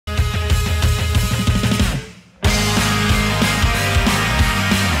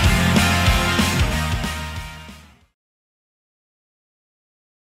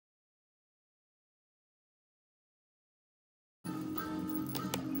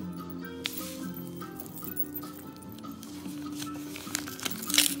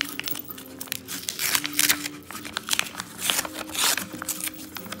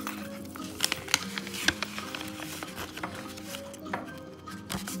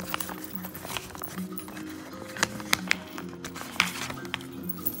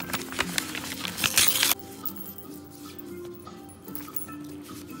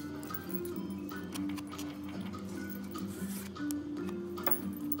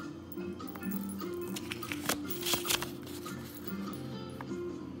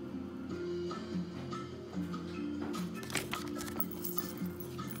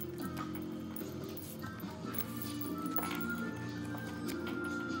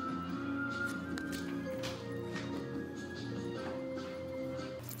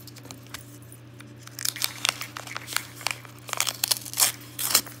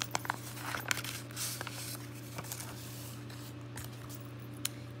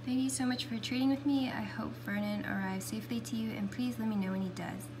Thank you so much for trading with me. I hope Vernon arrives safely to you, and please let me know when he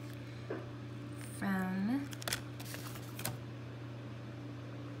does. From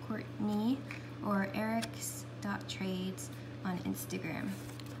Courtney or Eric's.trades on Instagram.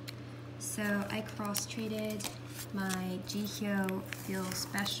 So I cross-traded my Jihyo Feel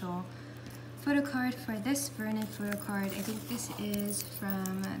Special photocard for this Vernon photocard. I think this is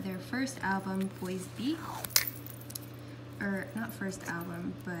from their first album, Boys B. Or not first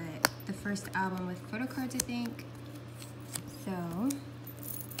album, but the first album with photocards, I think. So I'm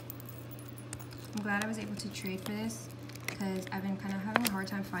glad I was able to trade for this because I've been kind of having a hard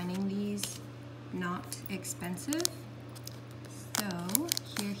time finding these not expensive. So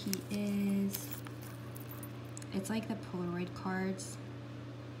here he is. It's like the Polaroid cards.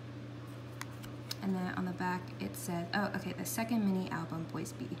 And then on the back it says, oh, okay, the second mini album,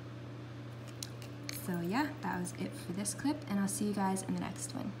 Boys B. So yeah, that was it for this clip, and I'll see you guys in the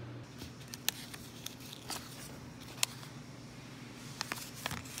next one.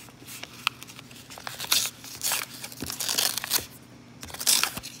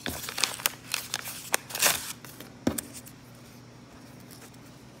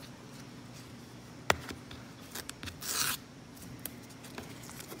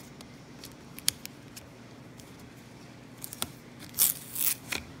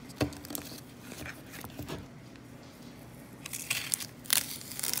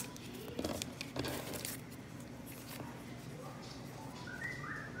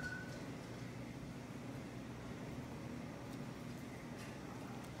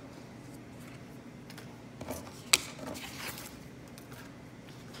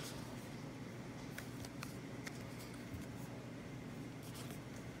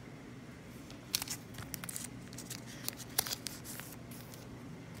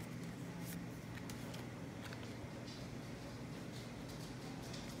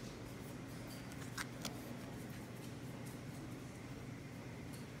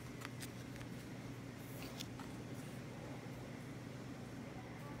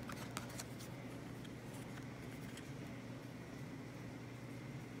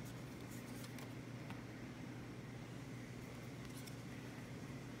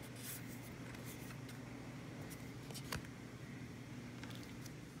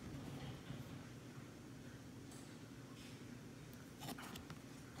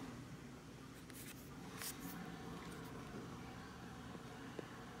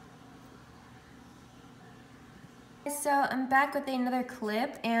 So I'm back with another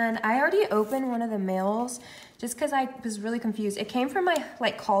clip, and I already opened one of the mails just because I was really confused. It came from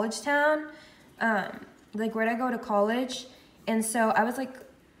my college town, like where I go to college, and so I was like,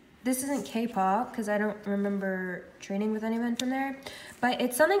 this isn't K-pop because I don't remember training with anyone from there, but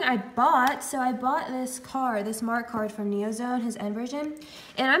it's something I bought. So I bought this card, this mark card from Neozone, his N version,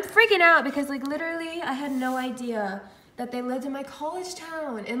 and I'm freaking out because like literally I had no idea that they lived in my college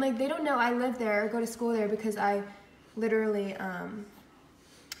town, and like they don't know I live there or go to school there because I literally am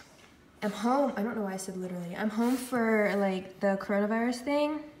home. I don't know why I said literally. I'm home for like the coronavirus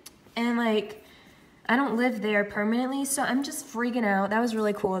thing, and like I don't live there permanently, so I'm just freaking out. That was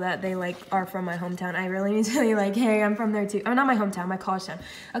really cool that they like are from my hometown. I really need to be like, hey, I'm from there too. Oh, not my hometown, my college town.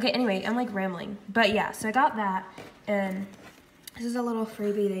 Okay, anyway, I'm like rambling, but yeah, so I got that, and this is a little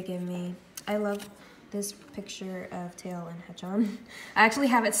freebie they give me. I love this picture of Tail and Hechon. I actually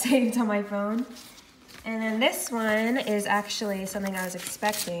have it saved on my phone. And then this one is actually something I was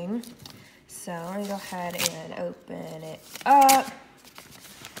expecting. So let me go ahead and open it up.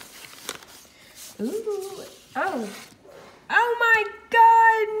 Ooh, oh. Oh my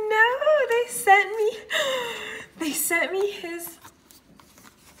God, no, they sent me his,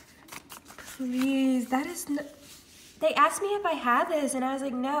 please, that is, no, they asked me if I had this, and I was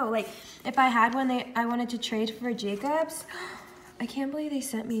like, no, like, if I had one, I wanted to trade for Jacob's. I can't believe they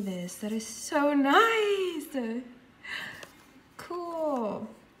sent me this. That is so nice. Cool.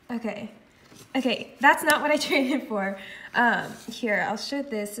 Okay. Okay, that's not what I traded for. Here, I'll show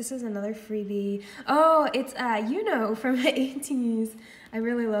this. This is another freebie. Oh, it's, you know, from the 80s. I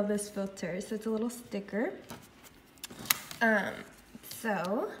really love this filter. So it's a little sticker.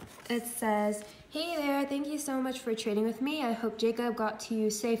 So it says, hey there, thank you so much for trading with me. I hope Jacob got to you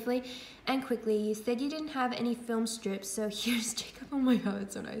safely and quickly. You said you didn't have any film strips, so here's Jacob. Oh my God,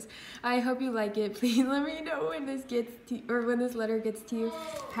 it's so nice. I hope you like it. Please let me know when this gets to, or when this letter gets to you.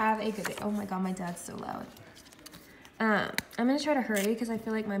 Have a good day. Oh my God, my dad's so loud. I'm gonna try to hurry because I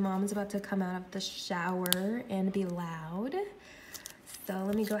feel like my mom is about to come out of the shower and be loud. So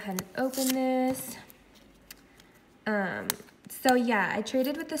let me go ahead and open this. So yeah, I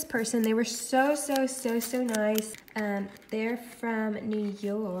traded with this person. They were so nice. They're from New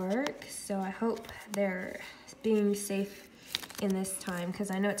York, so I hope they're being safe in this time because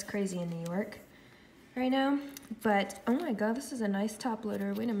I know it's crazy in New York right now. But oh my god, this is a nice top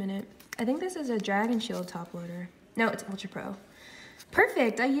loader. Wait a minute. I think this is a Dragon Shield top loader. No, it's Ultra Pro.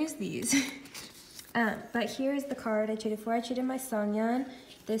 Perfect, I use these. But here's the card I traded for. I traded my Songyeon.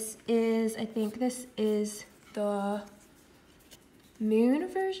 This is, I think this is the Moon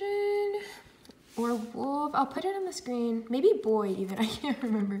version or Wolf. I'll put it on the screen. Maybe Boy even, I can't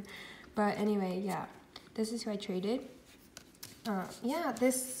remember. But anyway, yeah, this is who I traded. Yeah,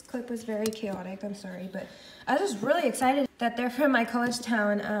 this clip was very chaotic, I'm sorry, but I was just really excited that they're from my college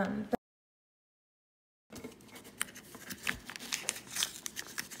town.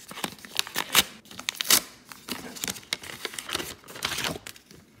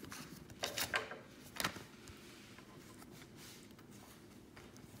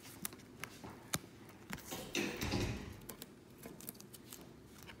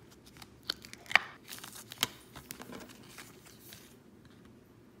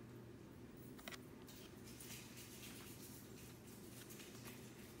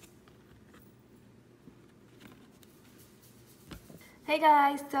 Hey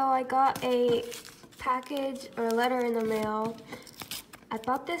guys, so I got a package or a letter in the mail. I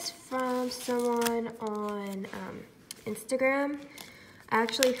bought this from someone on Instagram. I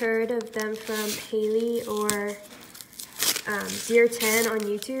actually heard of them from Haley or 010 on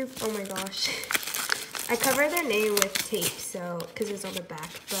YouTube. Oh my gosh. I covered their name with tape, so because it's on the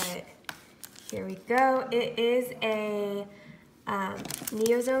back, but here we go. It is a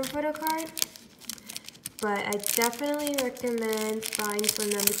Neozone photocard. But I definitely recommend buying from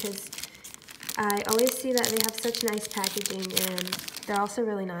them because I always see that they have such nice packaging and they're also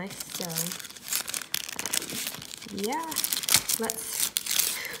really nice. So yeah, let's.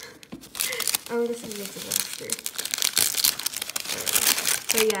 Oh, this is a disaster.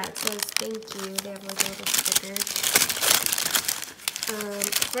 So yeah, it says thank you. They have like a little stickers.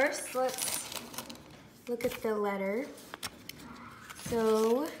 First, let's look at the letter.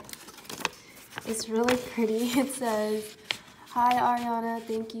 So. It's really pretty. It says, "Hi Ariana,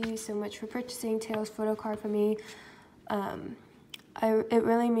 thank you so much for purchasing Taylor's photocard for me. It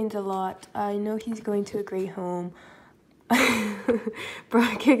really means a lot. I know he's going to a great home."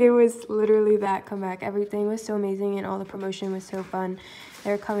 Bro, it was literally that comeback. Everything was so amazing and all the promotion was so fun.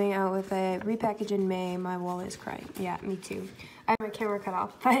 They're coming out with a repackage in May. My wallet is crying. Yeah, me too. I have my camera cut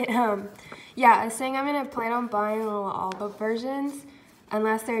off. But yeah, I was saying I'm gonna plan on buying all the versions.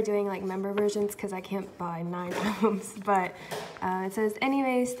 Unless they're doing like member versions because I can't buy 9 albums. But it says,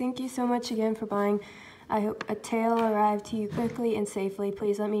 anyways, thank you so much again for buying. I hope a tail arrived to you quickly and safely.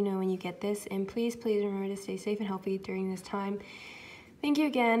 Please let me know when you get this. And please remember to stay safe and healthy during this time. Thank you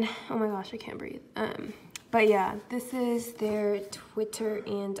again. Oh my gosh, I can't breathe. But yeah, this is their Twitter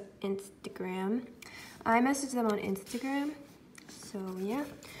and Instagram. I messaged them on Instagram. So yeah,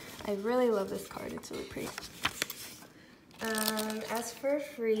 I really love this card. It's really pretty. As for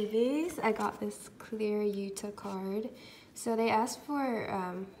freebies, I got this clear Utah card. So they asked for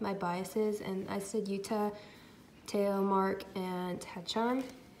my biases, and I said Utah, Teo, Mark, and Hechan.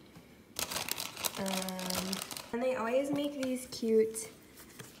 And they always make these cute,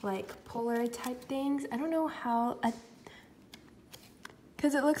 like, Polaroid type things. I don't know how,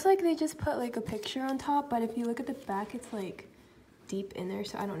 because it looks like they just put, like, a picture on top, but if you look at the back, it's, like, deep in there,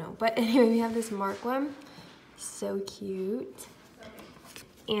 so I don't know. But anyway, we have this Mark one. So cute.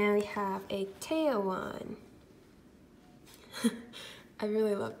 And we have a Teo one. I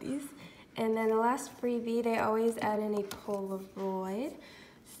really love these. And then the last freebie, they always add in a Polaroid.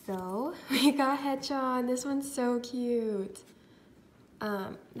 So we got Hechan. This one's so cute.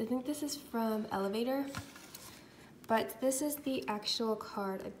 I think this is from Elevator. But this is the actual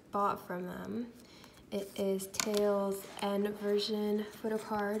card I bought from them. It is Tails N version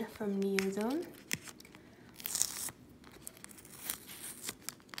photocard from Neozone.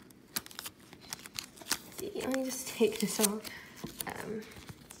 Let me just take this off.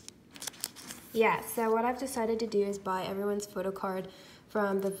 Yeah, so what I've decided to do is buy everyone's photocard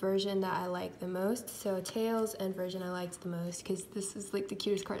from the version that I like the most. So Tails and version I liked the most because this is like the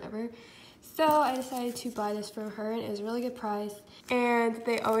cutest card ever. So I decided to buy this from her and it was a really good price. And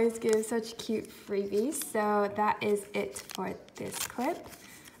they always give such cute freebies. So that is it for this clip.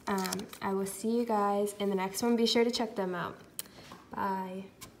 I will see you guys in the next one. Be sure to check them out. Bye.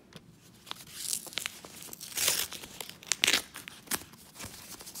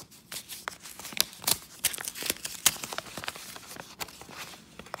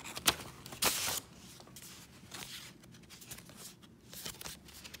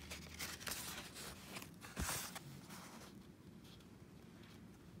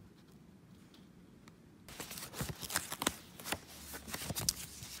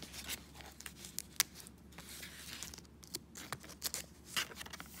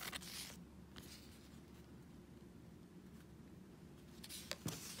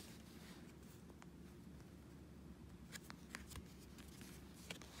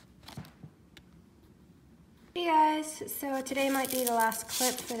 Hey guys, so today might be the last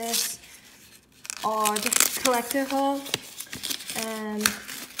clip for this odd collective haul.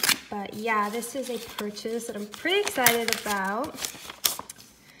 But yeah, this is a purchase that I'm pretty excited about.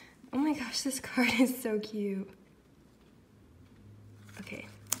 Oh my gosh, this card is so cute. Okay,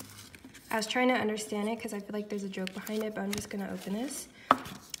 I was trying to understand it because I feel like there's a joke behind it, but I'm just gonna open this.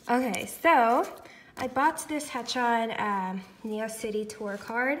 Okay, so I bought this Hachon Neo City tour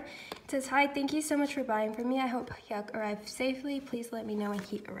card. It says, "Hi, thank you so much for buying from me. I hope Hyuk arrives safely. Please let me know when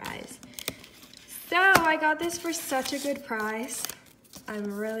he arrives." So I got this for such a good price.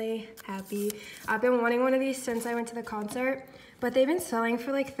 I'm really happy. I've been wanting one of these since I went to the concert, but they've been selling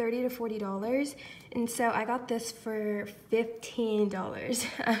for like $30 to $40. And so I got this for $15.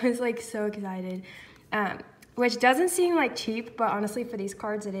 I was like so excited. Which doesn't seem like cheap, but honestly for these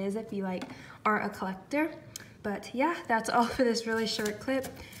cards it is if you like are a collector. But yeah, that's all for this really short clip.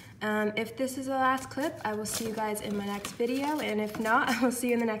 If this is the last clip, I will see you guys in my next video, and if not, I will see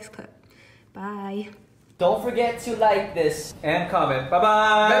you in the next clip. Bye. Don't forget to like this and comment.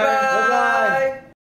 Bye-bye. Bye-bye.